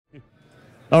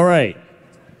All right.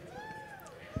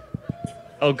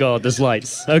 Oh God, there's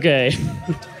lights. Okay.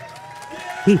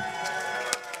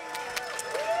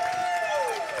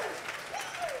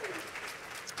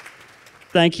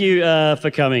 Thank you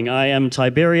for coming. I am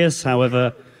Tiberius.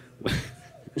 However,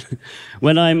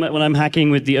 when I'm hacking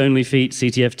with the Only Feet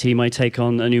CTF team, I take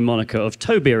on a new moniker of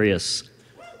Toberius.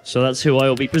 So that's who I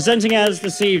will be presenting as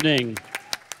this evening.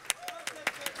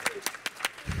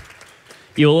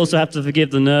 You'll also have to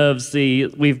forgive the nerves.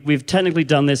 We've technically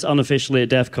done this unofficially at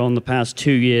DEF CON the past 2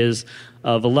 years.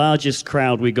 The largest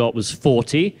crowd we got was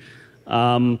 40.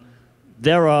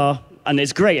 There are, and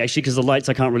it's great actually because the lights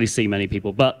I can't really see many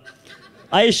people, but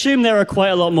I assume there are quite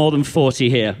a lot more than 40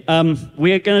 here.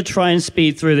 We are going to try and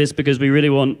speed through this because we really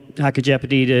want Hacker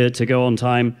Jeopardy to go on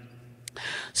time.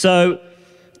 So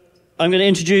I'm going to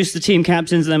introduce the team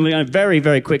captains, and then we're going to very,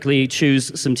 very quickly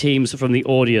choose some teams from the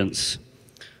audience.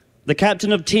 The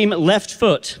captain of Team Left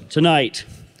Foot tonight.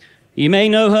 You may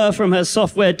know her from her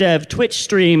software dev Twitch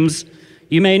streams.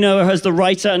 You may know her as the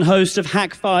writer and host of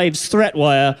Hack5's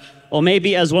Threatwire, or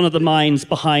maybe as one of the minds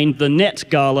behind the Net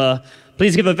Gala.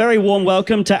 Please give a very warm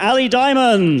welcome to Ali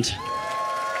Diamond.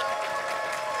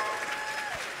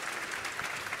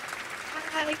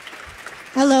 Hi.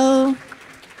 Hello.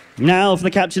 Now for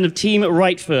the captain of Team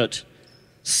Right Foot.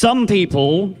 Some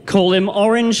people call him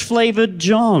Orange-flavored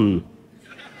John.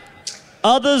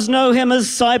 Others know him as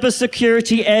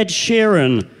cybersecurity Ed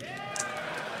Sheeran.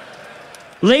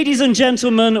 Ladies and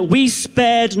gentlemen, we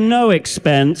spared no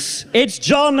expense. It's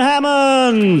John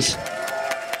Hammond.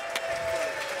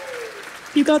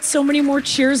 You got so many more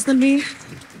cheers than me.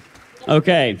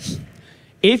 Okay.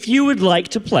 If you would like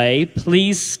to play,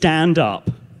 please stand up.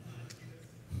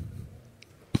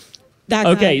 That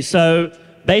guy. Okay, so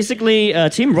basically,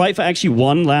 Team Right Foot actually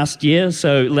won last year,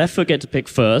 so Left Foot get to pick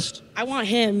first. I want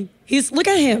him. Look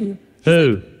at him.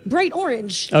 Who? Bright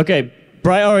orange. Okay,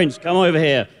 Bright Orange, come over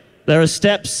here. There are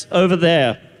steps over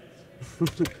there.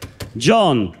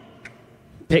 John,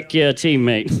 pick your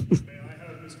teammate. May I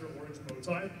have Mr. Orange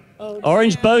Bowtie? Oh,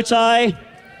 Orange yeah. bow tie.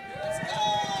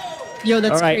 Yo,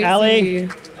 that's All right, crazy.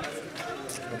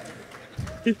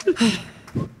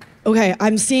 Ali. Okay,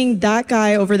 I'm seeing that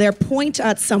guy over there point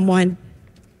at someone.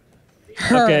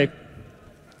 Her. Okay,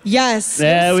 Yes.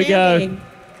 There you're we go. standing.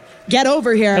 Get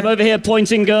over here. come over here,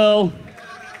 pointing girl.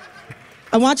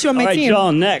 I want you on my All right, team.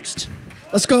 John, next.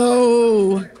 Let's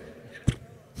go. I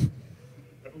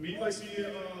believe I see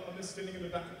a miss standing in the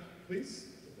back. Please?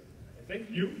 I think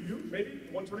you, maybe?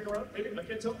 One turning around, maybe? I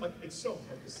can't tell. It's so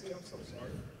hard to see. I'm so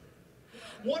sorry.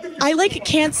 One of you I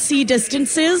can't see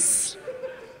distances.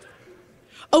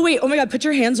 Oh wait, oh my God, put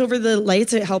your hands over the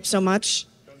lights. It helps so much.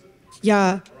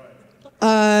 Yeah.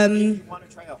 Want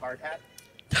to try a hard hat?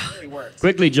 It really works.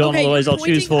 Quickly, John, Okay, otherwise you're I'll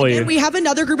choose pointing for again. you. We have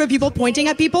another group of people pointing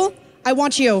at people. I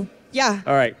want you. Yeah.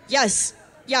 All right. Yes.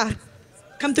 Yeah.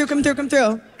 Come through, come through, come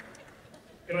through.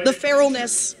 Can I The get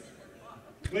feralness.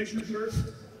 Glacier shirt?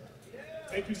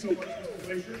 Thank you so much, Mr.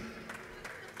 Glacier.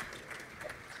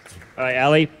 All right,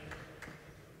 Ali.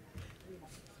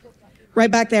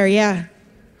 Right back there, yeah.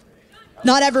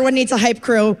 Not everyone needs a hype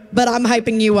crew, but I'm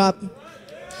hyping you up.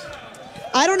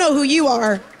 I don't know who you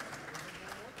are.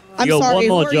 I'm You got sorry, one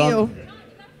more, who are John. you?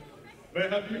 May I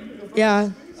have you? Yeah.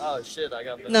 Oh shit, I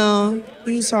got the... No,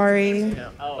 I'm sorry.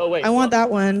 Oh, wait. I want that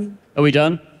one. Are we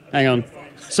done? Hang on.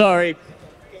 Sorry.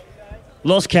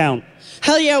 Lost count.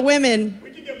 Hell yeah, women.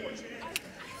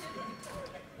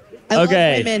 I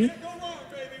Okay. love women.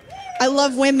 I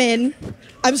love women.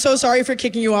 I'm so sorry for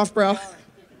kicking you off, bro.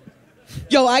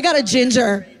 Yo, I got a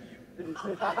ginger.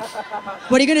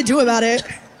 What are you gonna do about it?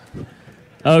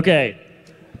 Okay.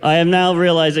 I am now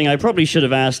realizing I probably should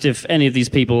have asked if any of these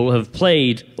people have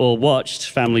played or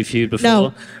watched Family Feud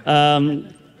before. No.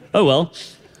 Oh well.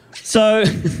 So,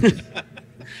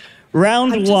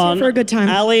 round I'm just here one. for a good time.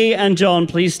 Ali and John,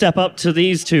 please step up to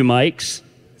these two mics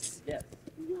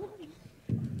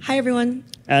Hi, everyone.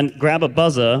 and grab a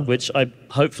buzzer, which I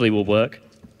hopefully will work.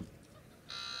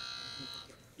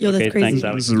 Yo, that's Okay, crazy. thanks,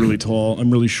 Alex. This is really tall. I'm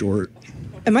really short.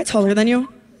 Am I taller than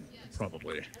you?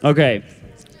 Probably. Okay.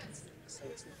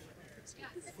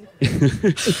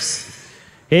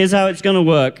 Here's how it's going to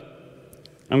work.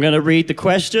 I'm going to read the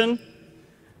question,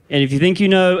 and if you think you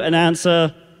know an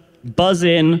answer, buzz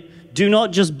in. Do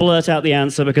not just blurt out the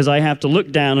answer because I have to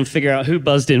look down and figure out who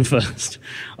buzzed in first.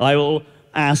 I will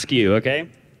ask you, okay?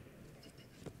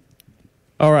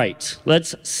 All right,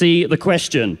 let's see the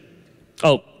question.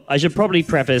 Oh, I should probably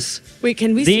preface. Wait,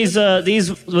 can we see?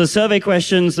 These were survey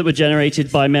questions that were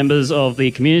generated by members of the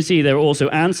community. They were also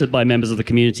answered by members of the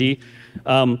community.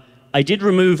 I did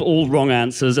remove all wrong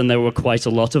answers, and there were quite a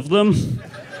lot of them.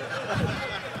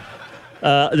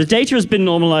 The data has been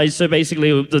normalized, so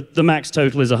basically the max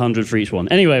total is 100 for each one.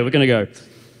 Anyway, we're going to go.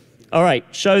 All right,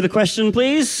 show the question,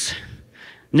 please.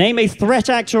 Name a threat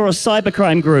actor or a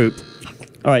cybercrime group.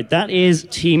 All right, that is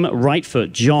Team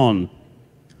Rightfoot. John.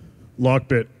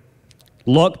 Lockbit.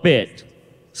 Lockbit.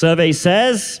 Survey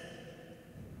says...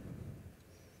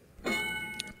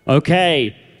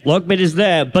 Okay, Lockbit is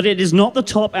there, but it is not the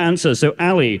top answer. So,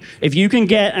 Ali, if you can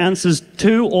get answers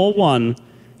 2 or 1,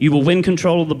 you will win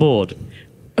control of the board.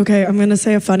 Okay, I'm gonna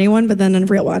say a funny one, but then a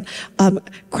real one.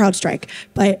 CrowdStrike.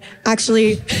 But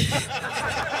actually,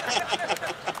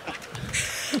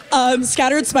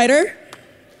 Scattered Spider.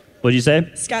 What did you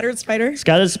say? Scattered Spider.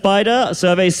 Scattered Spider. A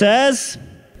survey says...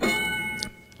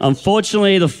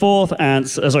 Unfortunately, the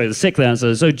sixth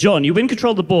answer. So, John, you win control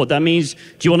of the board. That means,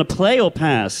 do you want to play or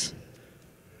pass?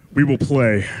 We will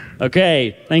play.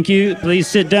 Okay, thank you. Please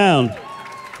sit down.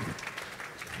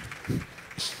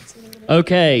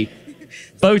 Okay,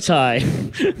 bow tie.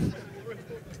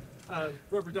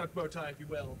 Rubber duck bow tie, if you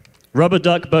will. Rubber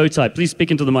duck bow tie. Please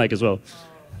speak into the mic as well.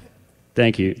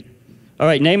 Thank you. All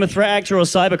right, name a threat actor or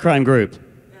cybercrime group.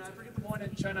 I forget the one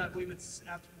in China. I believe it's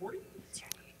Apt 40.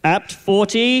 Apt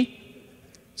 40.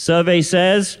 Survey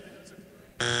says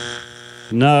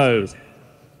no.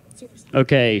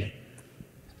 Okay.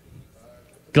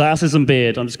 Glasses and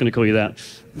beard. I'm just going to call you that.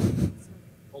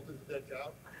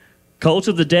 Cult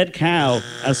of the Dead Cow.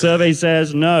 A survey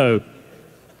says no.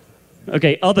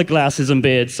 Okay, other glasses and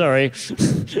beard. Sorry.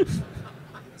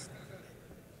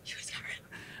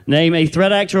 Name a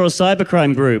threat actor or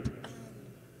cybercrime group.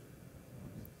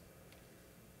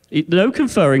 No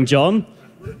conferring, John.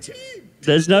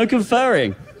 There's no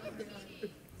conferring.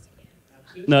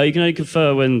 No, you can only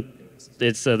confer when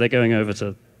it's they're going over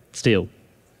to steal.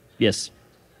 Yes.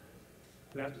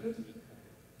 Did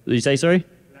you say sorry?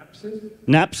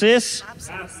 Napsis?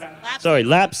 Sorry,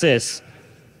 lapsis.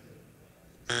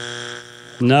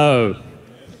 No.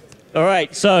 All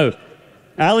right, so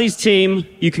Ali's team,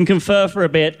 you can confer for a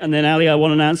bit, and then Ali, I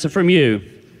want an answer from you.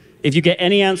 If you get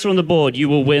any answer on the board, you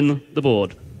will win the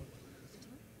board.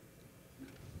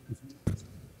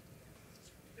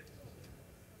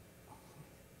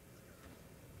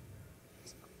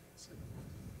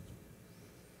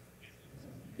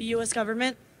 The U.S.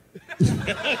 government.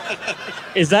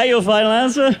 Is that your final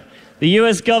answer? The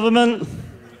U.S. government?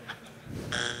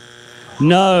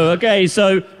 No. Okay,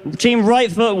 so Team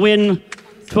Rightfoot win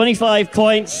 25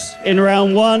 points in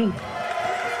round 1.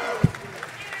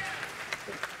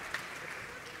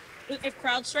 If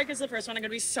CrowdStrike is the first one, I'm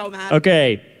gonna be so mad.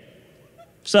 Okay.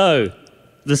 So,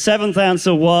 the 7th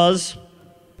answer was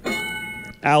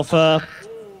Alpha.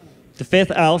 The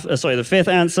 5th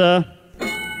answer,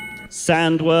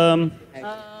 Sandworm.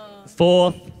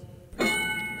 4th,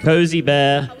 Cozy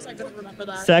Bear. How was I gonna remember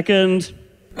that? 2nd,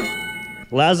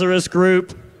 Lazarus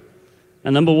Group.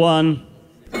 And number 1,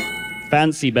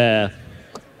 Fancy Bear.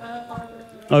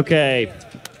 Okay.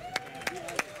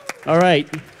 All right.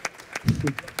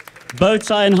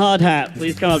 Bowtie and hard hat,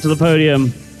 please come up to the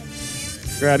podium.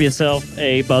 Grab yourself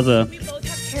a buzzer. We both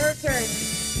have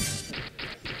characters.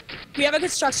 We have a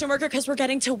construction worker because we're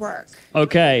getting to work.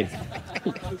 Okay.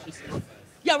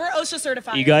 Yeah, we're OSHA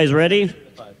certified. You guys ready?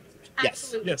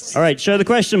 Yes. Yes. All right, show the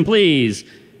question, please.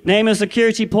 Name a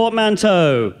security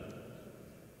portmanteau.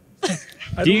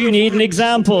 Do you need an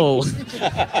example?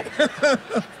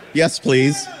 Yes,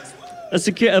 please.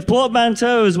 A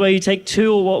portmanteau is where you take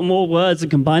 2 or more words and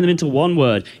combine them into one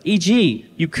word.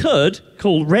 E.g., you could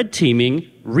call red teaming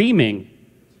reaming.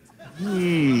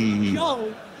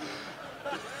 No.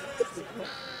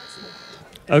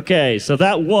 Okay, so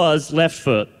that was left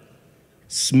foot.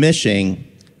 Smishing.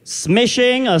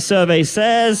 Smishing, a survey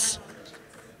says.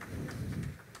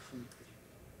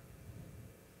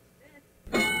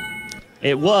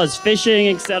 It was fishing,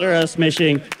 etc.,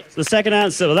 smishing. The second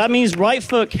answer, well, that means right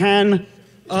foot can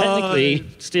technically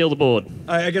steal the board.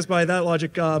 I guess by that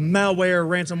logic, malware,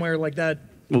 ransomware, like that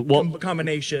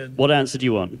combination. What answer do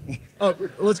you want? Oh,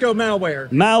 let's go malware.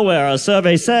 Malware, a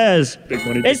survey says. Big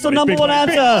money, It's the number 1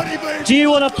 answer. Do you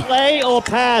want to play or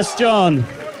pass, John?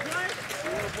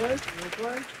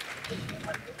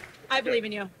 I believe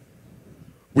in you.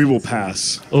 We will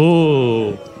pass.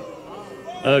 Ooh.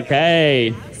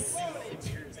 Okay.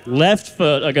 Left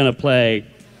foot are going to play.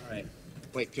 All right.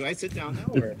 Wait, do I sit down now?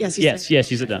 Or? Yes, Yes,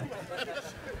 you sit down.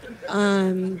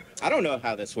 I don't know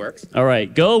how this works. All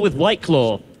right, go with White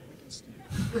Claw.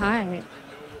 Hi.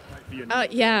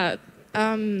 Yeah.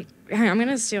 I'm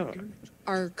gonna steal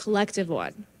our collective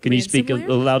one. Can you speak a Ransomware?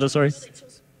 little louder, sorry?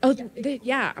 Oh,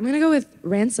 yeah. I'm gonna go with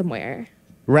ransomware.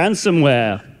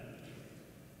 Ransomware.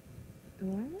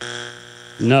 What?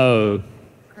 No.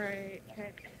 Alright.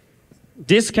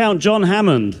 Discount John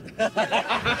Hammond.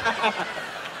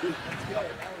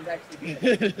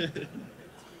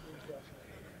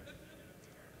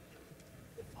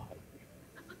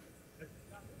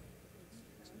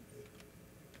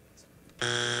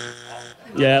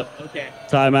 Yeah. Okay.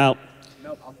 Time out.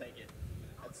 Nope, I'll take it.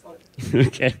 That's fine.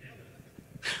 Okay.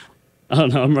 Oh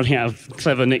no, I'm running out of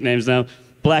clever nicknames now.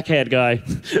 Black-haired guy.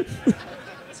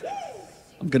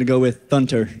 I'm gonna go with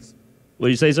Thunter. What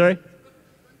did you say, sorry?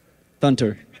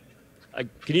 Thunter.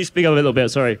 Can you speak up a little bit,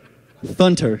 sorry?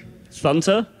 Thunter.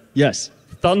 Thunter? Yes.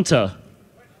 Thunter.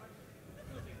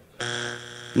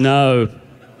 No.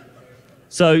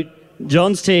 So,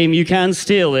 John's team, you can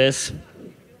steal this.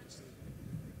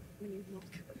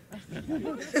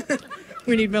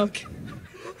 We need milk.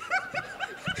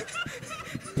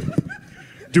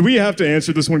 Do we have to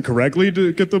answer this one correctly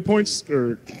to get the points?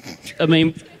 Or I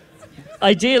mean,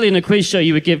 ideally in a quiz show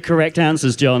you would give correct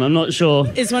answers, John. I'm not sure.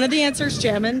 Is one of the answers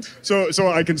Jammin'? so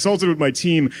I consulted with my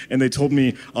team, and they told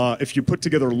me if you put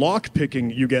together lock picking,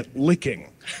 you get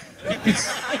licking.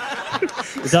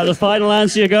 Is that the final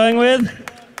answer you're going with?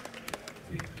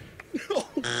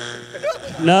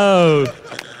 No.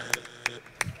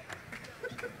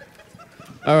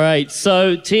 All right,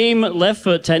 so team left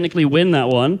foot technically win that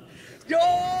one.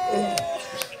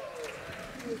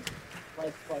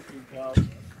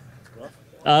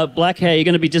 Black hair, you're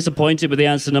going to be disappointed with the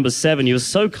answer number 7. You were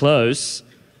so close.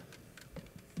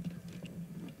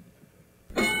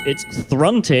 It's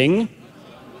thrunting.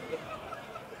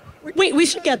 Wait, we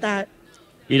should get that.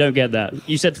 You don't get that.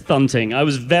 You said thunting. I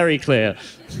was very clear.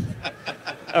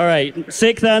 All right,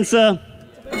 6th answer.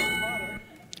 Are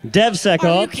you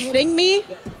DevSecOps. kidding me?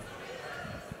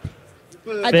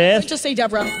 I Fifth. just say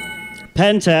Deborah.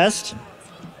 Pen test.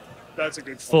 That's a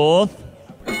good 4th.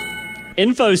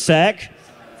 Infosec.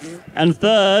 And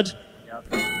 3rd.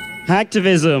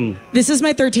 Hacktivism. This is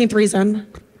my 13th reason.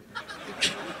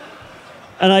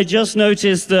 And I just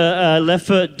noticed that left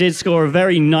foot did score a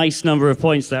very nice number of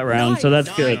points that round, so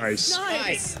that's good. Nice.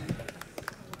 Nice.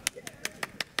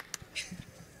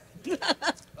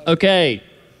 Okay.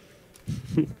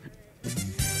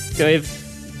 Go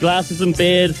with glasses and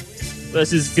beard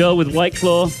versus girl with white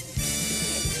claw.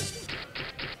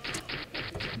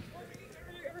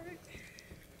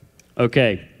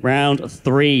 Okay, round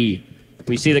 3.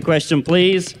 We see the question,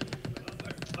 please.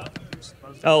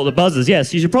 Oh, the buzzers.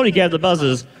 Yes, you should probably get the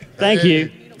buzzers. Thank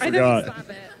you. Forgot.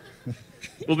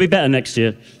 We'll be better next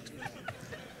year.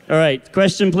 All right,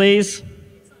 question, please.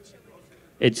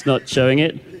 It's not showing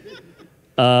it.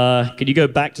 Could you go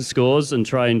back to scores and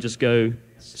try and just go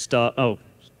start? Oh,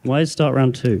 why is start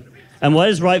round 2? And why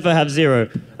does right foot have 0?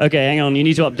 Okay, hang on. You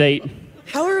need to update.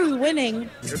 How are we winning?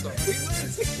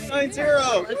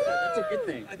 9-0. That's a good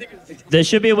thing. There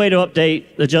should be a way to update,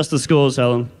 adjust the scores,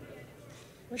 Helen.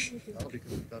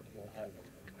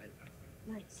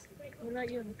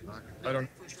 I don't.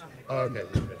 Okay.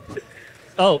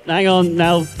 Oh, hang on.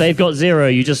 Now they've got 0.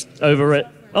 You just over it.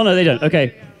 Oh, no, they don't.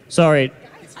 Okay. Sorry.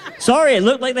 Sorry, it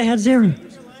looked like they had 0.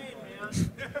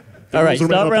 All right,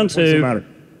 start round 2.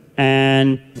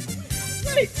 And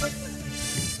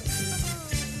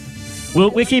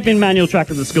we're keeping manual track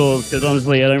of the scores because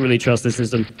honestly, I don't really trust this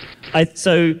system.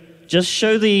 So just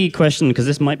show the question because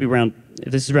this might be round.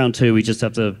 If this is round 2, we just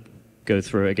have to go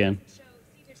through it again.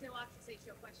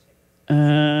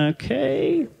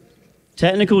 Okay.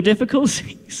 Technical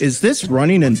difficulties. Is this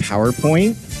running in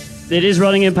PowerPoint? It is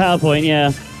running in PowerPoint,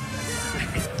 yeah.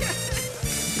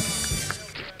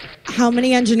 How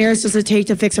many engineers does it take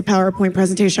to fix a PowerPoint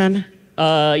presentation?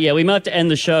 Yeah, we might have to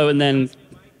end the show and then.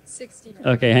 16.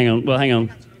 Okay, hang on. Well, hang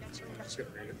on.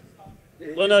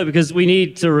 Well, no, because we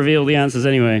need to reveal the answers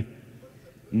anyway.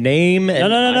 Name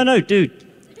and No, dude.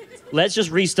 Let's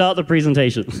just restart the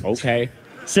presentation. Okay.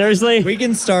 Seriously? We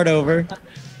can start over.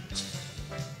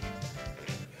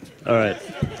 All right.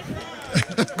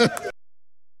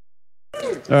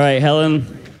 All right, Helen.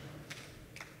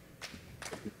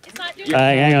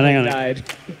 Hang on. Died.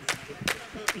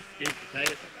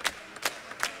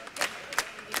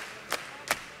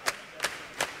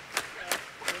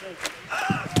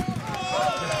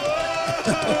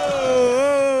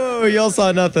 Oh, y'all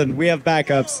saw nothing. We have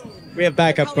backups. We have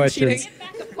backup questions.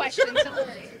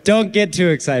 Don't get too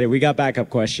excited. We got backup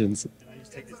questions.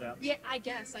 Yeah, I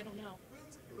guess. I don't know.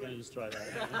 We're gonna just try that.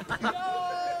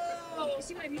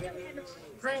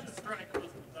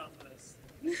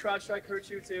 Crowd strike hurt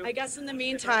you too. I guess in the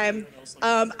meantime,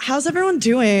 how's everyone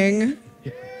doing?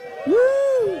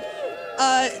 Woo!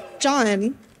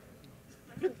 John,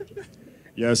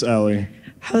 Yes, Allie.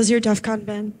 how's your DEF CON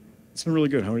been? It's been really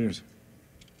good. How are yours?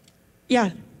 Yeah.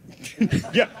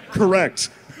 Yeah, correct.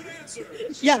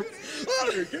 Yeah.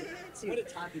 Good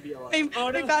answer.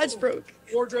 My badge broke.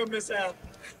 Wardrobe mishap.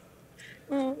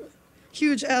 Oh,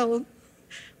 huge L.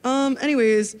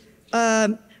 Anyways,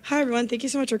 hi everyone. Thank you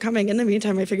so much for coming. In the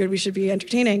meantime, I figured we should be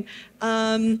entertaining.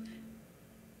 How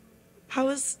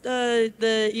was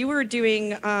you were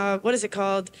doing, what is it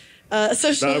called?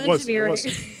 Social engineering.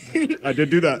 I did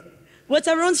do that. What's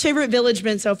everyone's favorite village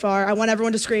been so far? I want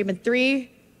everyone to scream in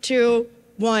 3, 2,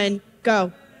 1,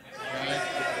 go.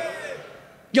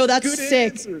 Yo, that's Good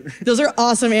sick. answer. Those are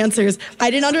awesome answers. I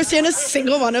didn't understand a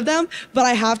single one of them, but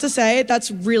I have to say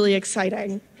that's really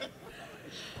exciting.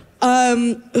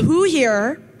 Who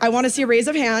here, I want to see a raise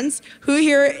of hands. Who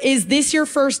here, is this your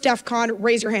first DEF CON?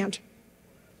 Raise your hand.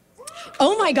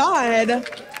 Oh my God.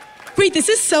 Wait, this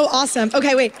is so awesome.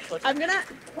 Okay, wait. I'm gonna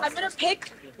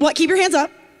pick, what, keep your hands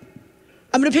up.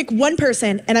 I'm gonna pick one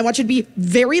person and I want you to be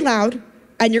very loud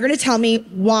and you're gonna tell me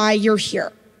why you're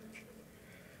here.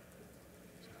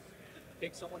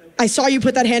 I saw you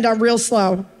put that hand down real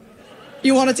slow.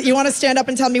 You want to stand up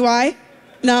and tell me why?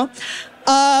 No?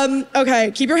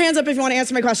 Okay, keep your hands up if you want to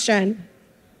answer my question.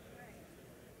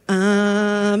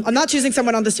 I'm not choosing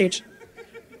someone on the stage.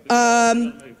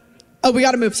 Oh, we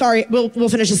gotta move, sorry. We'll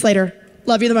finish this later.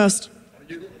 Love you the most.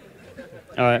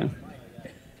 All right.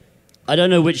 I don't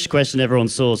know which question everyone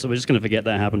saw, so we're just going to forget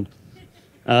that happened.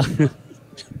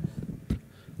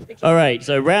 All right,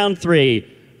 so round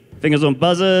 3. Fingers on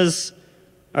buzzers.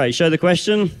 All right, show the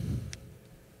question.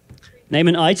 Name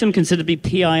an item considered to be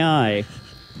PII.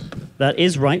 That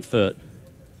is right foot.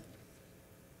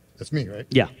 That's me, right?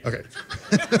 Yeah. Okay.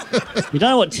 You don't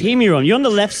know what team you're on. You're on the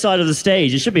left side of the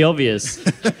stage. It should be obvious.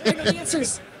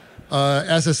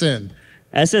 SSN.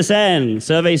 SSN.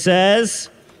 Survey says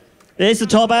it's the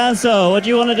top answer. What do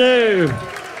you want to do?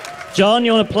 John,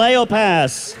 you want to play or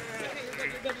pass?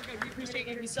 We appreciate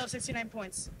you. You still have 69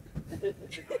 points. Do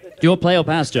you want to play or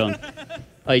pass, John?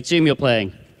 I assume you're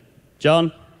playing.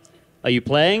 John, are you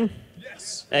playing?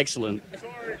 Yes. Excellent.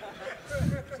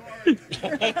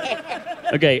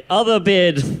 Okay, other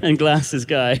beard and glasses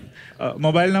guy.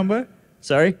 Mobile number?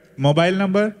 Sorry? Mobile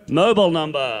number? Mobile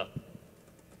number.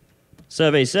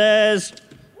 Survey says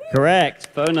correct.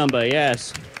 Phone number,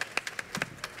 yes.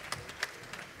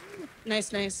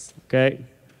 Nice. Okay.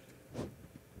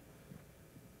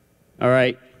 All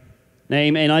right.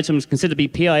 Name an item considered to be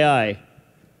PII.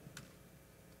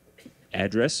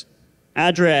 Address?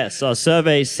 Address. Our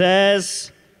survey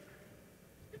says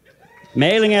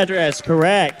mailing address,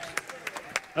 correct.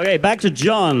 Okay, back to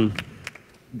John.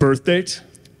 Birth date?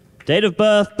 Date of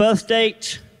birth, birth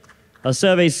date. Our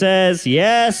survey says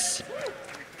yes.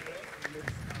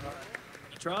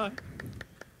 Try.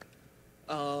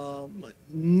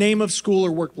 Name of school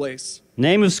or workplace?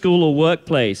 Name of school or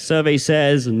workplace. Survey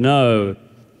says no.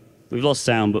 We've lost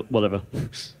sound, but whatever.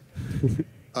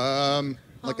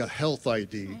 Like a health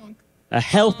ID. A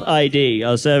health ID.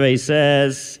 Our survey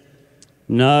says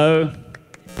no.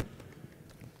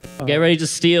 Get ready to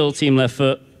steal, Team Left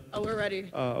Foot. Oh, we're ready.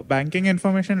 Banking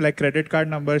information like credit card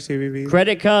number, CVV.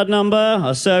 Credit card number.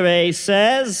 Our survey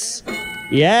says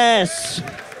yes.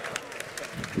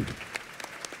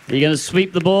 Are you going to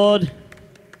sweep the board?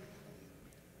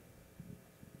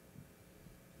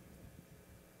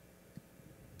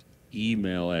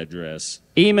 Email address.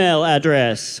 Email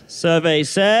address. Survey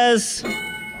says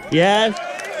yes.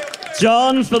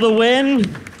 John for the win.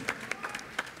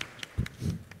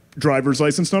 Driver's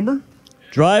license number?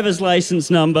 Driver's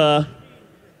license number.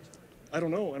 I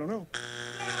don't know.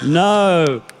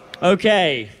 No.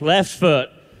 Okay, Left Foot.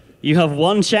 You have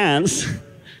one chance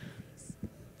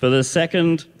for the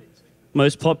second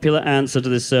most popular answer to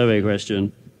this survey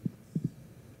question.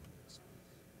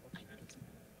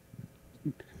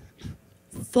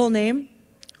 Full name?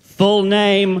 Full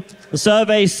name. The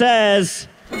survey says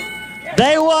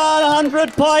they won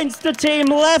 100 points to Team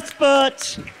Left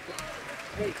Foot.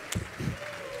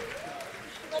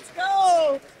 Let's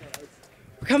go.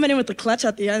 We're coming in with the clutch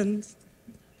at the end.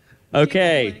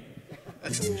 Okay.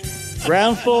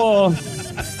 Round 4.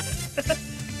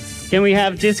 Can we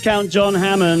have discount John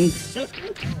Hammond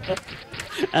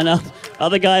and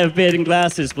other guy with beard and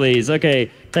glasses, please?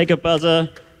 Okay, take a buzzer.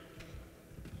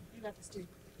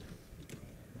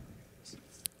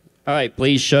 All right,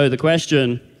 please show the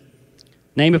question.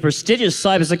 Name a prestigious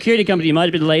cybersecurity company you might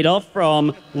have been laid off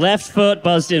from. Left Foot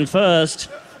buzzed in first.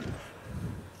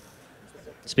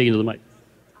 Speaking to the mic.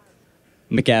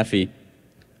 McAfee.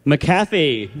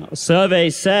 McAfee. Survey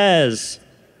says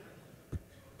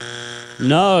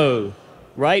no.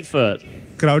 Right Foot.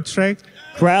 CrowdStrike.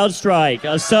 CrowdStrike.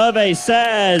 A survey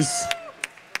says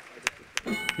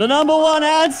the number one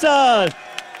answer.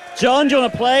 John, do you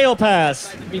want to play or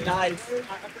pass? Be nice.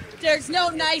 There's no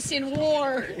nice in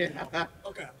war.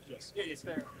 Okay. Yes. Yeah, it's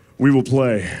fair. We will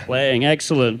play. Playing,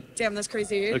 excellent. Damn, that's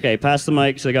crazy. Okay, pass the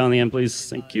mic to the guy on the end, please.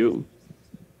 Thank you.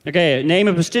 Okay, name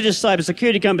a prestigious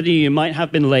cybersecurity company you might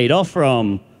have been laid off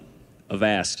from.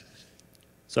 Avast.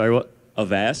 Sorry, what?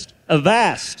 Avast?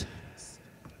 Avast.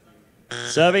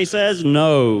 Survey says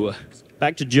no.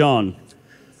 Back to John.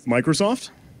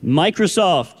 Microsoft?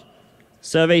 Microsoft.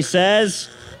 Survey says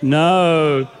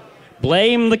no.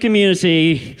 Blame the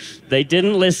community. They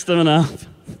didn't list them enough.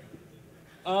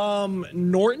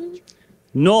 Norton?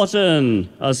 Norton.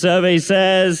 Our survey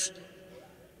says...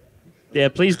 Yeah,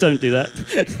 please don't do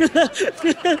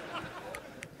that.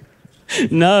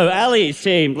 No, Ali's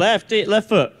team. Left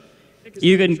foot.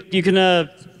 You can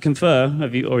confer.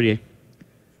 Have you already...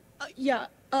 Yeah.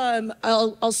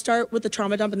 I'll start with the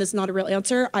trauma dump, and this is not a real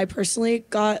answer. I personally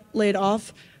got laid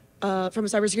off from a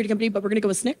cybersecurity company, but we're gonna go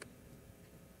with Snick.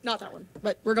 Not that one,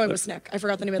 but we're going with Snick. I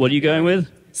forgot the name of it. What are you going with?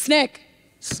 Snick.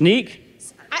 Sneak?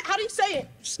 How do you say it?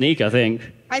 Sneak, I think.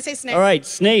 I say Snick. All right,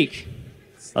 Sneak.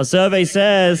 Our survey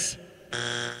says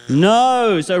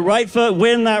no. So right foot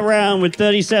win that round with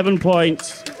 37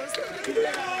 points.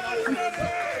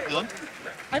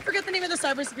 I forget the name of the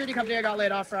cybersecurity company I got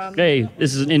laid off from. Okay,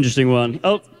 this is an interesting one.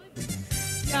 Oh,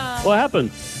 Yeah. what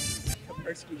happened?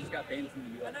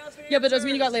 Yeah, but it doesn't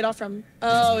mean you got laid off from.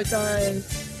 Oh, it does.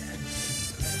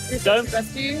 Don't.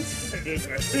 Bestie?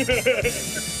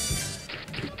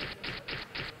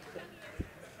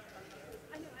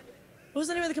 What was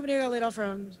the name of the company I got laid off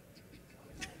from?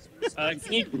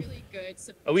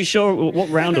 Are we sure? What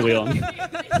round are we on?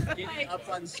 Up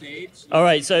on stage. All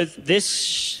right, so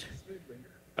this...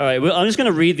 All right, well, I'm just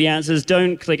going to read the answers.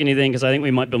 Don't click anything, because I think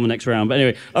we might build the next round. But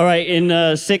anyway, all right,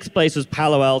 in sixth place was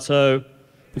Palo Alto.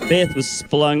 Fifth was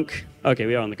Splunk. Okay,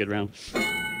 we are on the good round.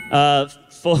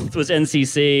 Fourth was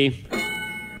NCC.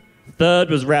 Third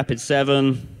was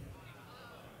Rapid7.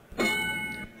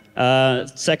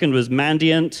 Second was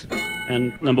Mandiant.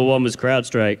 And number one was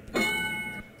CrowdStrike.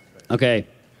 Okay.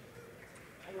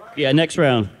 Yeah, next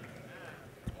round.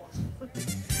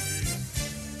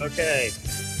 Okay.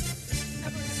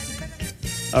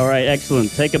 All right,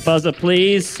 excellent. Take a buzzer,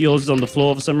 please. Yours is on the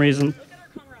floor for some reason.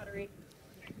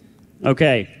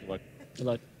 Okay. Good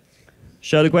luck.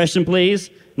 Show the question, please.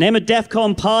 Name a DEF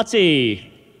CON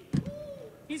party.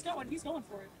 He's going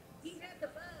for it. He had the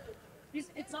buzz.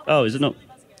 It's not. Oh, is it not?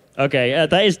 Okay,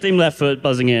 that is Team Left Foot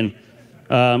buzzing in.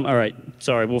 All right,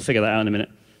 sorry, we'll figure that out in a minute.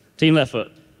 Team Left Foot.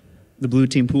 The blue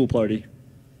team pool party.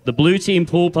 The blue team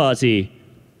pool party.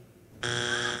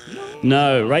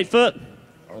 No. Right foot?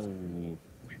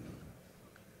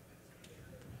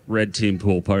 Red team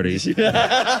pool party.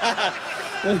 The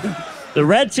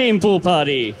red team pool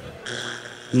party.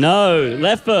 No.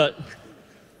 Left foot.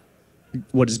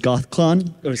 What is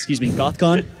GothCon? Or excuse me,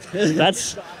 GothCon?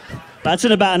 That's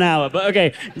in about an hour, but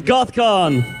okay.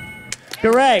 GothCon.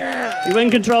 Correct. You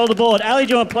win control of the board. Ali,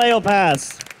 do you want to play or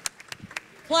pass?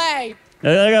 Play.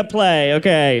 I got play.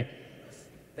 Okay.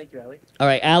 Thank you, Ali. All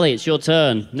right, Ali, it's your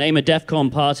turn. Name a DEF CON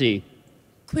party.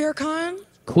 QueerCon?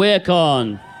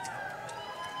 QueerCon.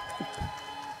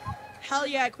 Hell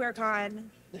yeah, QueerCon.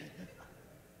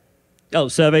 Oh,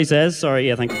 survey says. Sorry,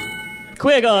 yeah, thank you.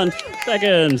 QueerCon.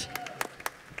 Second.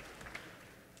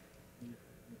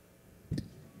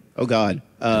 Oh God.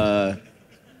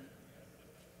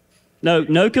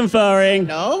 No conferring.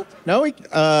 No.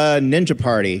 Ninja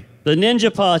Party. The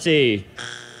Ninja Party.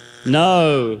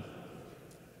 No.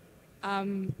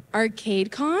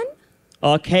 ArcadeCon?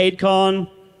 ArcadeCon.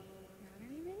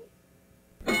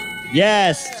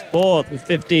 Yes. Fourth with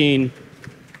 15.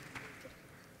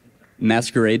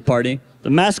 Masquerade party. The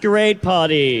Masquerade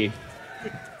Party.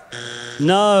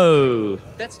 No.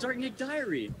 That's Dark Knight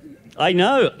Diary. I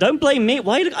know. Don't blame me.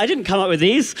 I didn't come up with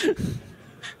these.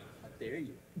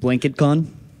 BlanketCon.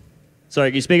 Sorry,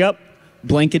 can you speak up?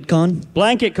 BlanketCon.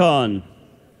 BlanketCon.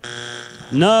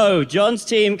 No. John's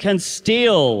team can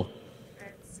steal.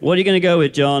 What are you going to go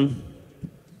with, John?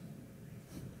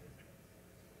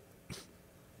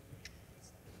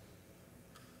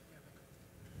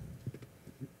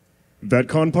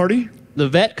 VetCon party? The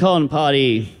VetCon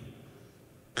party.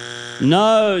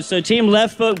 No, so Team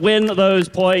Left Foot win those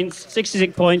points.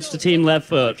 66 points to Team Left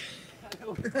Foot.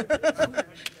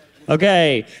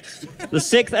 Okay, the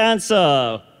sixth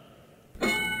answer.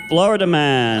 Florida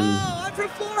Man. Oh, I'm from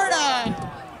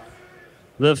Florida.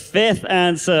 The fifth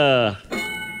answer.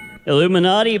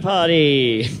 Illuminati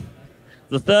Party.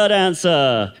 The third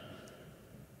answer.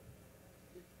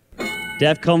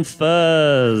 DEFCON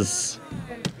Furs.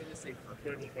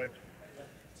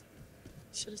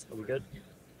 Are we good?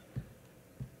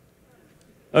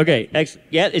 Okay,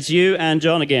 yeah, it's you and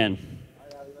John again.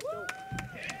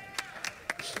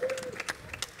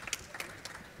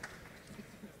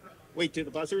 Wait, do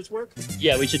the buzzers work?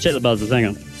 Yeah, we should check the buzzers. Hang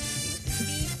on.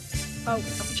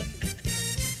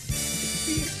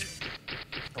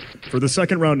 For the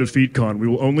second round of FeedCon, we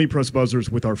will only press buzzers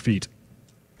with our feet.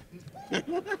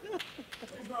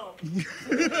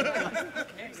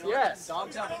 Yes.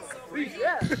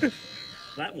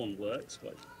 That one works.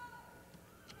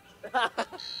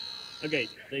 Okay,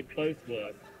 they both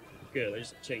work. Good, I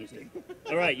just changed it.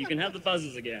 All right, you can have the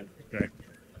buzzers again. Okay.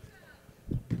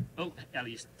 Oh,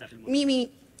 Ali, definitely.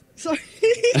 Mimi. Sorry.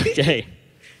 Okay.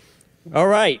 All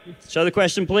right, show the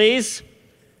question, please.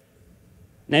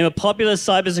 Name a popular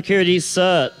cybersecurity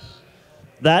cert.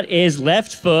 That is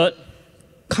left foot.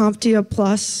 CompTIA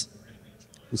Plus.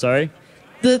 I'm sorry?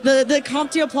 The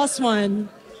CompTIA Plus one.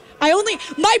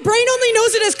 My brain only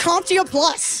knows it as CompTIA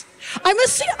Plus. I'm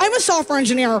a software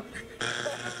engineer.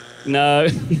 No.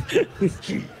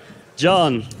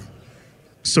 John.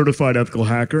 Certified ethical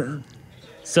hacker.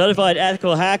 Certified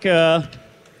ethical hacker.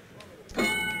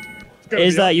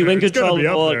 Is that you in control of the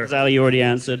board? Because Ali, you already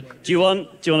answered. Do you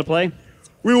want to play?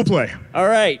 We will play. All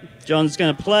right. John's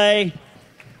going to play.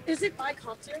 Is it by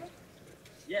CompTIA?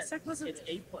 Yes, it's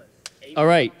A+. All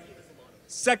right.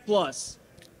 Sec Plus.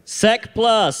 Sec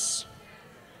Plus.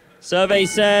 Survey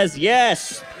says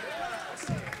yes.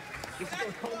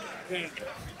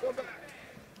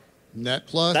 Net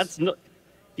Plus. That's not.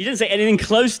 You didn't say anything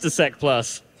close to Sec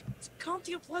Plus.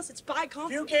 CompTIA Plus. It's by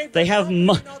CompTIA. They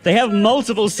have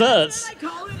multiple certs. I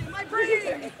call it in my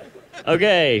brain.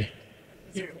 Okay.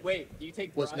 Here, wait, do you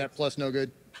take Was Net Plus no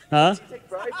good? Huh?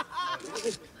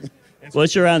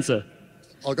 What's your answer?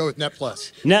 I'll go with Net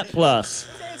Plus. Net Plus.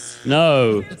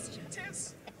 No.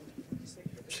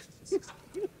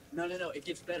 No, it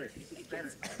gets better. It gets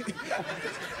better.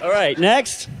 All right,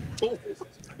 next.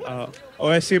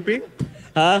 OSCP?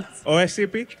 Huh?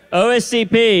 OSCP?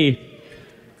 OSCP.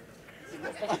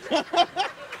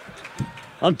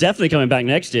 I'm definitely coming back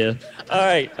next year. All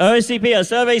right, OSCP, our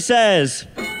survey says.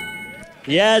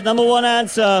 Yeah, number one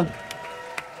answer.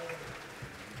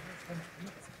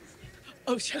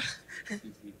 Oh, sure.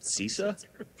 CISA?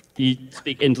 You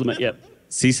speak intimate, yep.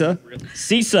 CISA?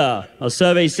 CISA, our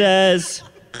survey says.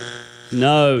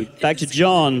 No. Back to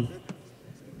John.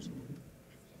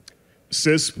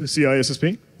 CISP,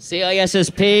 CISSP.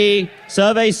 CISSP,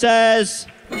 survey says.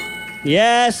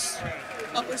 Yes.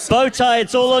 Bowtie,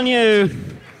 it's all on you.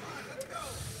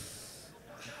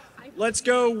 Let's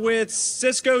go with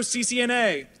Cisco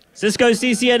CCNA. Cisco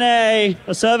CCNA,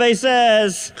 a survey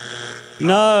says.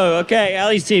 No. Okay,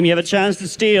 Ali's team, you have a chance to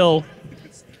steal.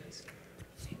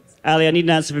 Ali, I need an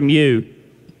answer from you.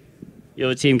 You're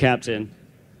the team captain.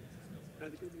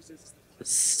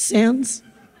 Sans?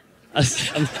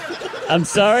 I'm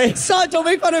sorry? Stop, don't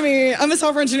make fun of me. I'm a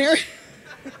software engineer.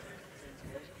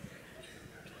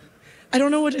 I don't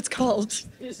know what it's called.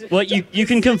 Well, you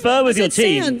can confer with your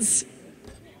team. Sans.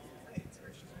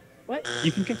 What?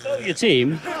 You can confer with your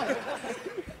team.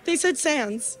 They said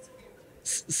Sans.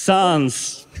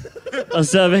 Sans. A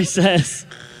survey says.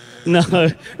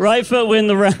 No. Right foot win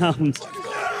the round.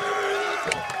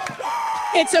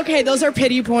 It's okay, those are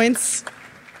pity points.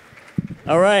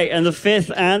 All right, and the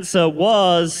fifth answer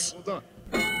was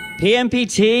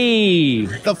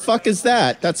PMPT. The fuck is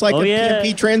that? That's like a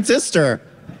PMP transistor.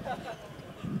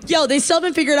 Yo, they still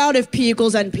haven't figured out if P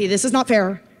equals NP. This is not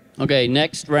fair. Okay,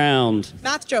 next round.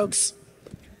 Math jokes.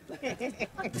 Because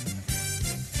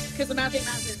the math ain't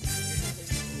math.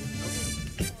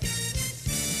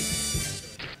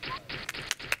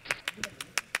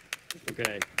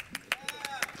 Okay.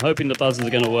 Hoping the buzzers are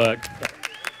going to work.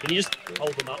 Can you just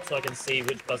hold them up so I can see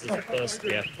which buzzers are first?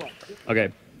 Yeah.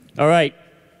 Okay. All right.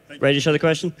 Ready to show the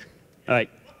question? All right.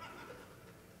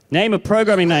 Name a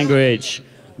programming language.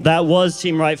 That was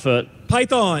Team Rightfoot.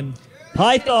 Python.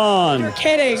 Python. You're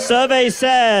kidding. Survey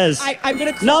says. I'm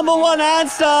gonna. Number one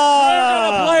answer. We're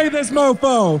gonna play this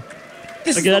mofo.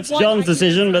 Okay, that's John's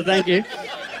decision, but thank you.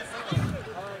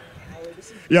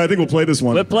 Yeah, I think we'll play this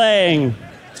one. We're playing.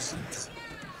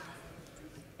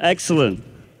 Excellent.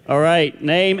 All right,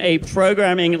 name a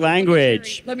programming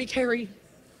language. Let me carry.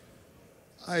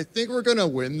 I think we're going to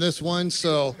win this one,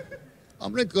 so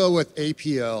I'm going to go with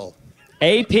APL.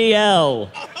 APL.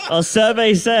 Our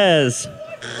survey says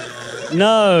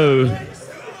no.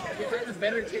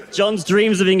 John's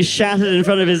dreams are being shattered in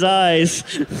front of his eyes.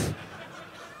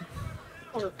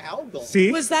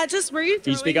 C? Was that just where you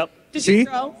Can you speak up? Did C? you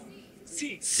throw?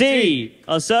 C.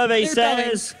 Our survey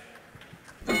They're says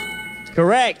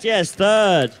correct. Yes,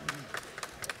 third.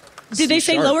 Did they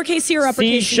say lowercase c or C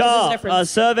uppercase c? There's a sharp. difference. Our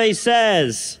survey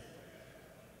says.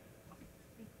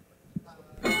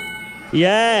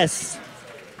 Yes.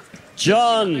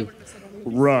 John.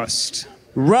 Rust.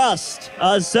 Rust.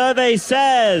 Our survey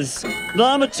says. The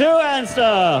number 2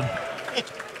 answer.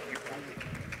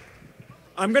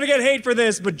 I'm gonna get hate for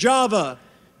this, but Java.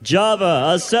 Java.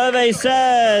 Our survey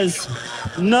says.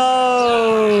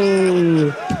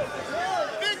 No.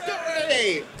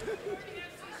 Victory!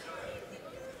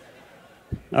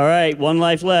 All right, 1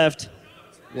 life left.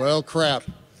 Well, crap.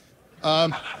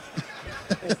 I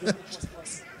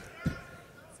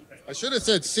should have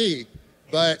said C,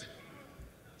 but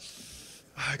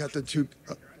I got the 2.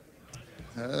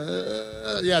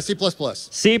 Yeah, C++.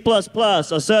 C++. Our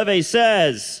survey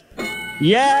says.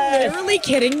 Yes. Literally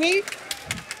kidding me?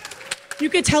 You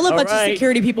could tell a All bunch right. of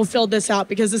security people filled this out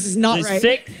because this is not The right.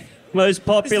 6th most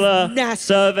popular nasty.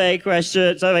 survey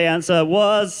answer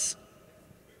was.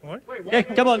 What? Yeah,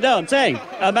 come on down. Saying.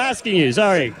 I'm asking you.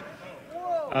 Sorry.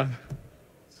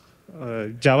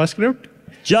 JavaScript.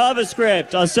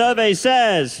 JavaScript. Our survey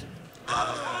says.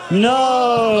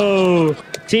 No.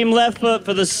 Team Left Foot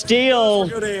for the steal.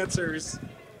 Good answers.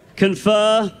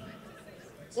 Confer.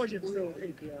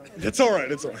 It's all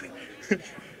right. It's all right.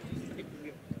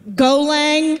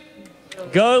 Golang.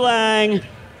 Golang.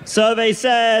 Survey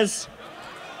says.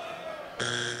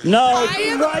 No.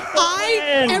 I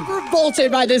am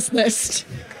revolted by this list.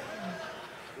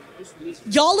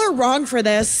 Y'all are wrong for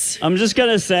this. I'm just going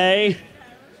to say.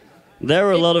 There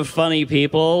were a lot of funny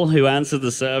people who answered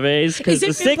the surveys because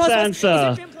Is the it 6th Fin++?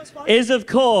 answer is, of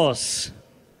course,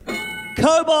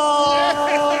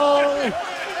 COBOL.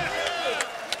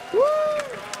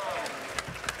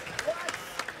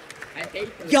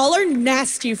 Y'all are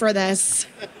nasty for this.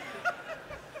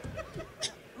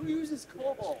 Who uses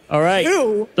COBOL? All right,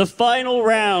 Who? the final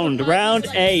round, round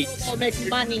 8. COBOL makes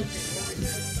money.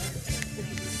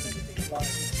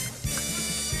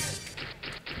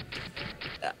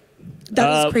 That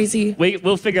was crazy.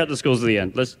 We'll figure out the scores at the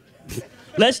end.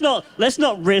 Let's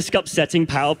not risk upsetting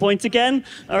PowerPoint again.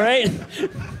 All right.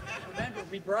 Amanda,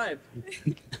 we bribe.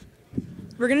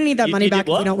 We're gonna need that money you did back if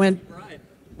what? we don't win.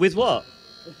 With what?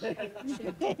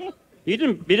 You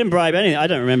didn't bribe anything. I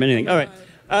don't remember anything. All right.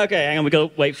 Okay, hang on. We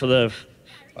gotta wait for the.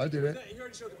 I did it.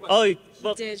 Oh,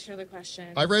 well, Did show the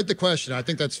question. I read the question. I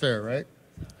think that's fair, right?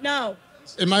 No.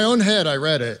 In my own head, I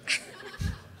read it.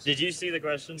 did you see the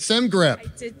question?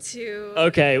 Semgrep. Did too.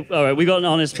 Okay. All right. We got an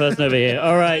honest person over here.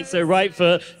 All right. So right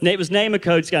for it was name a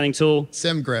code scanning tool.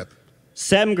 Semgrep.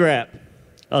 Semgrep.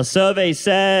 Our survey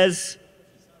says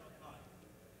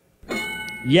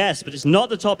yes, but it's not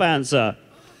the top answer.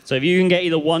 So if you can get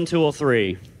either 1, 2, or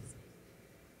 3.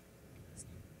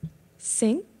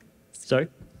 Sing. Sorry.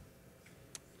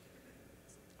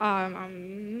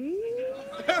 Um.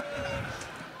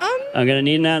 I'm gonna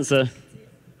need an answer.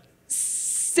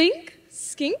 Sink.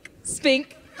 Skink.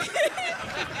 Spink.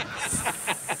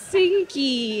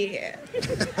 Sinky.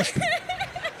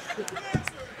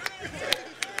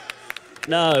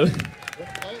 No.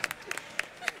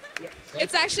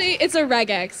 It's a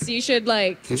regex. You should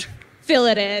like fill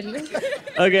it in.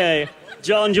 Okay.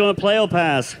 John, do you want to play or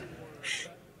pass?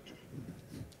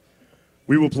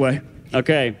 We will play.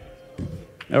 Okay.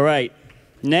 All right.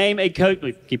 Name a code.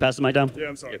 Wait, can you pass the mic down? Yeah,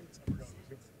 I'm sorry.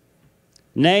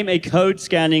 Name a code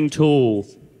scanning tool.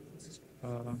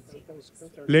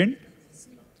 Lint.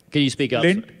 Can you speak up?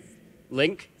 Lint.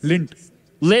 Link? Lint.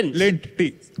 Lint. Lint.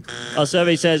 T. Our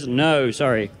survey says no,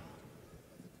 sorry.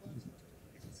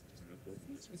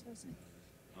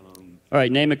 All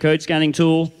right, name a code scanning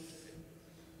tool.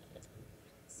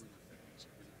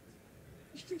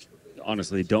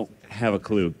 Honestly, don't have a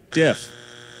clue. Diff.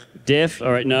 Diff,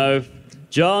 all right, no.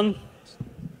 John?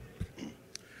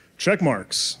 Check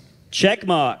marks. Check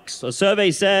marks. Our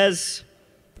survey says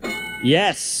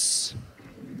yes.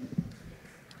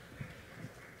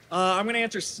 I'm gonna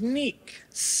answer sneak.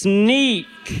 Sneak.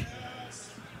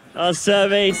 Our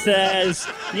survey says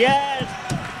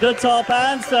yes. The top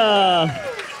answer.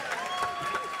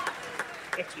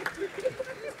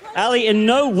 Ali, in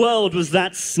no world was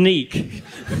that sneak.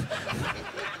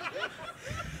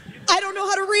 I don't know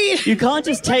how to read. You can't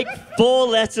just take 4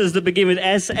 letters that begin with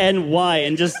S-N-Y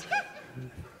and just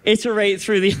iterate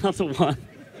through the other one.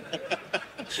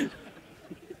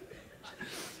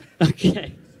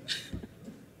 Okay.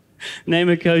 Name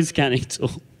a code scanning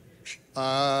tool.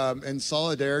 In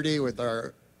solidarity with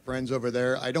our friends over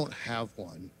there, I don't have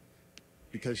one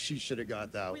because she should have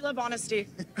got that. We love honesty.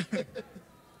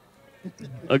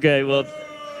 Okay, well,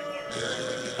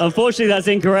 unfortunately that's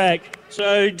incorrect.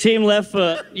 So, Team Left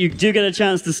Foot, you do get a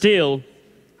chance to steal.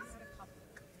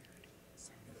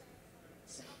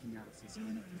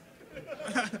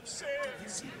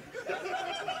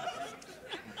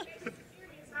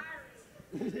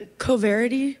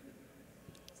 Coverity?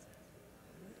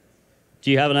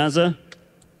 Do you have an answer?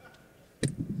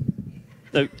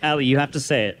 No, Ali, you have to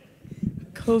say it.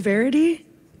 Coverity?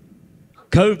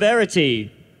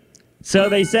 Coverity.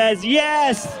 Survey says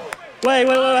yes. Wait,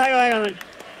 hang on.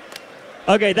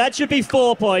 Okay, that should be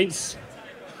 4 points.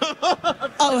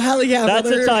 Oh, hell yeah. That's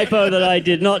brother. a typo that I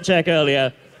did not check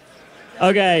earlier.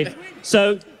 Okay,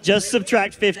 so just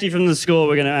subtract 50 from the score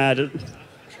we're going to add.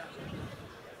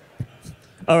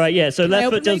 All right, yeah, so Can I left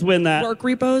foot open does my win that. Work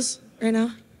repos right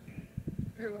now.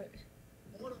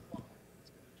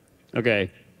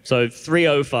 Okay, so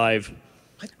 305.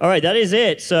 All right, that is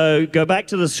it. So go back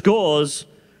to the scores.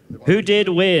 Who did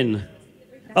win?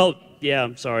 Oh, yeah,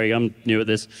 I'm sorry, I'm new at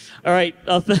this. All right,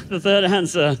 the third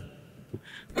answer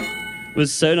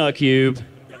was Sonar Cube.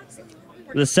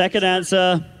 The second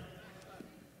answer,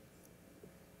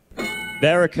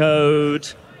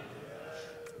 Veracode.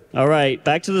 All right,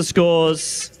 back to the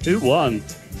scores. Who won?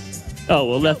 Oh,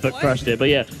 well, left foot crushed it, but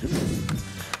yeah.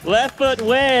 Left foot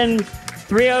win,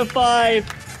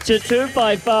 305 to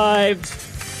 255.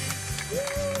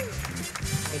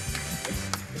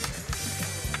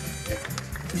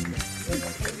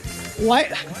 What?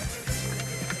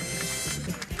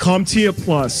 CompTIA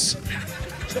Plus.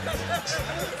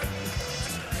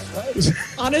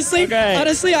 Honestly, Okay.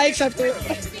 honestly, I accept it.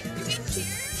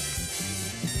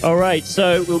 All right,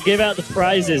 so we'll give out the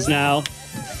prizes now.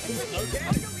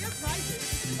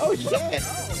 Oh shit!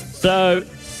 So,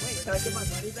 Wait, can I get my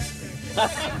money back?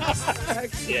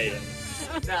 yeah.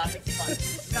 Nah, it's fine.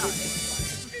 Nah,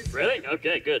 it's fine. Really?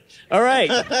 Okay, good. All right,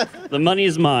 the money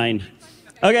is mine.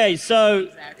 Okay, so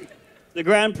the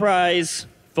grand prize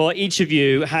for each of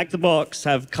you, Hack the Box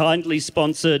have kindly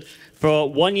sponsored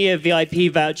for 1 year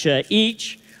VIP voucher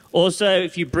each. Also,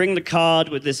 if you bring the card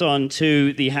with this on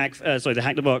to the Hack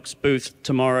the Box booth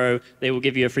tomorrow, they will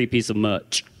give you a free piece of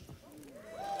merch.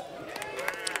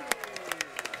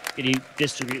 Can you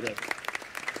distribute them?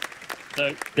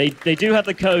 So they do have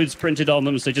the codes printed on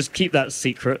them, so just keep that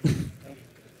secret.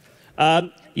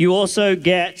 You also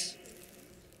get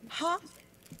Huh?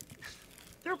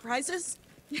 There are prizes?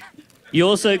 You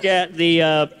also get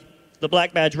the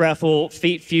Black Badge Raffle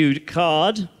Feud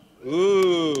card.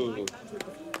 Ooh.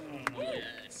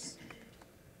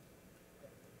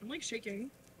 I'm like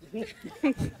shaking.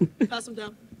 Pass them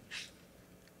down.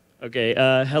 Okay,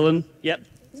 Helen. Yep.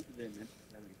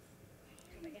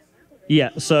 Yeah.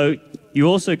 So you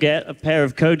also get a pair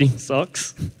of coding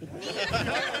socks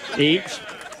each.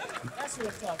 That's what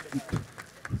I'm talking about.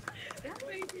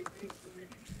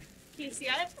 Can you see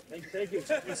it? Thank you.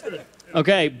 That's good.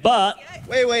 Okay, but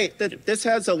Wait. This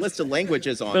has a list of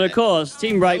languages on but it. of course,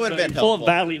 Team Right That would've been fought helpful.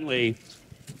 valiantly.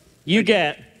 You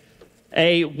get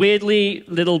a weirdly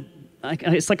little.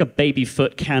 It's like a baby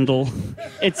foot candle.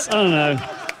 It's I don't know.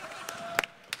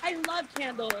 I love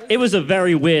candles. It was a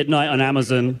very weird night on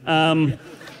Amazon.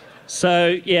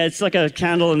 So yeah, it's like a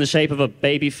candle in the shape of a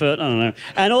baby foot. I don't know.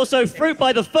 And also fruit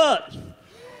by the foot.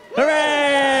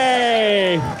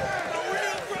 Hooray!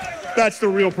 That's the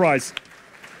real prize.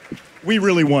 We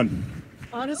really won.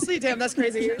 Honestly, damn, that's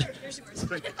crazy.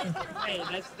 Hey,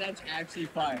 that's actually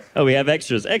fire. Oh, we have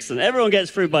extras. Excellent. Everyone gets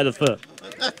fruit by the foot.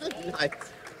 Nice.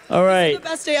 All right. The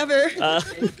best day ever.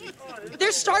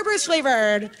 They're Starburst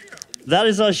flavored. That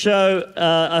is our show.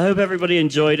 I hope everybody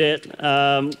enjoyed it.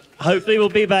 Hopefully we'll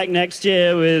be back next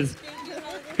year with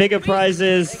bigger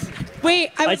prizes.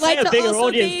 Wait, I would I'd say like a to bigger also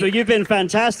audience, thank- but you've been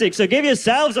fantastic. So give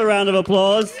yourselves a round of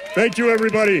applause. Thank you,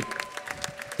 everybody.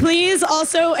 Please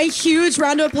also a huge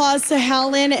round of applause to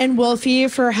Helen and Wolfie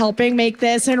for helping make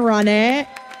this and run it.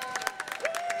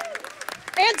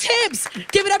 And Tibbs!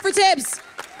 Give it up for Tibbs!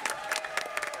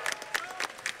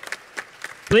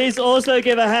 Please also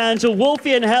give a hand to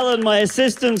Wolfie and Helen, my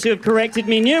assistants, who have corrected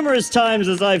me numerous times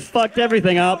as I've fucked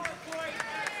everything up.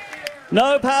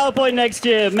 No PowerPoint next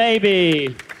year,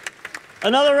 maybe.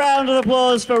 Another round of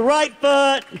applause for left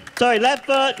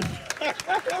foot.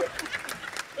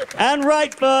 And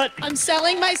right foot. I'm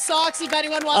selling my socks if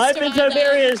anyone wants I've to been buy them.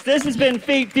 Tiberius. This has been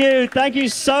Feud. Thank you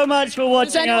so much for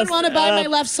watching Does anyone us. want to buy my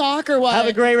left sock or what? Have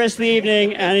a great rest of the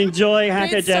evening and enjoy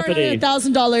Hacker Great start Jeopardy. at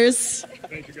 $1,000.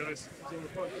 Thank you, guys.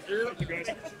 Thank you,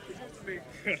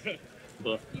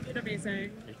 guys. You did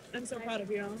amazing. I'm so proud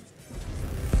of you.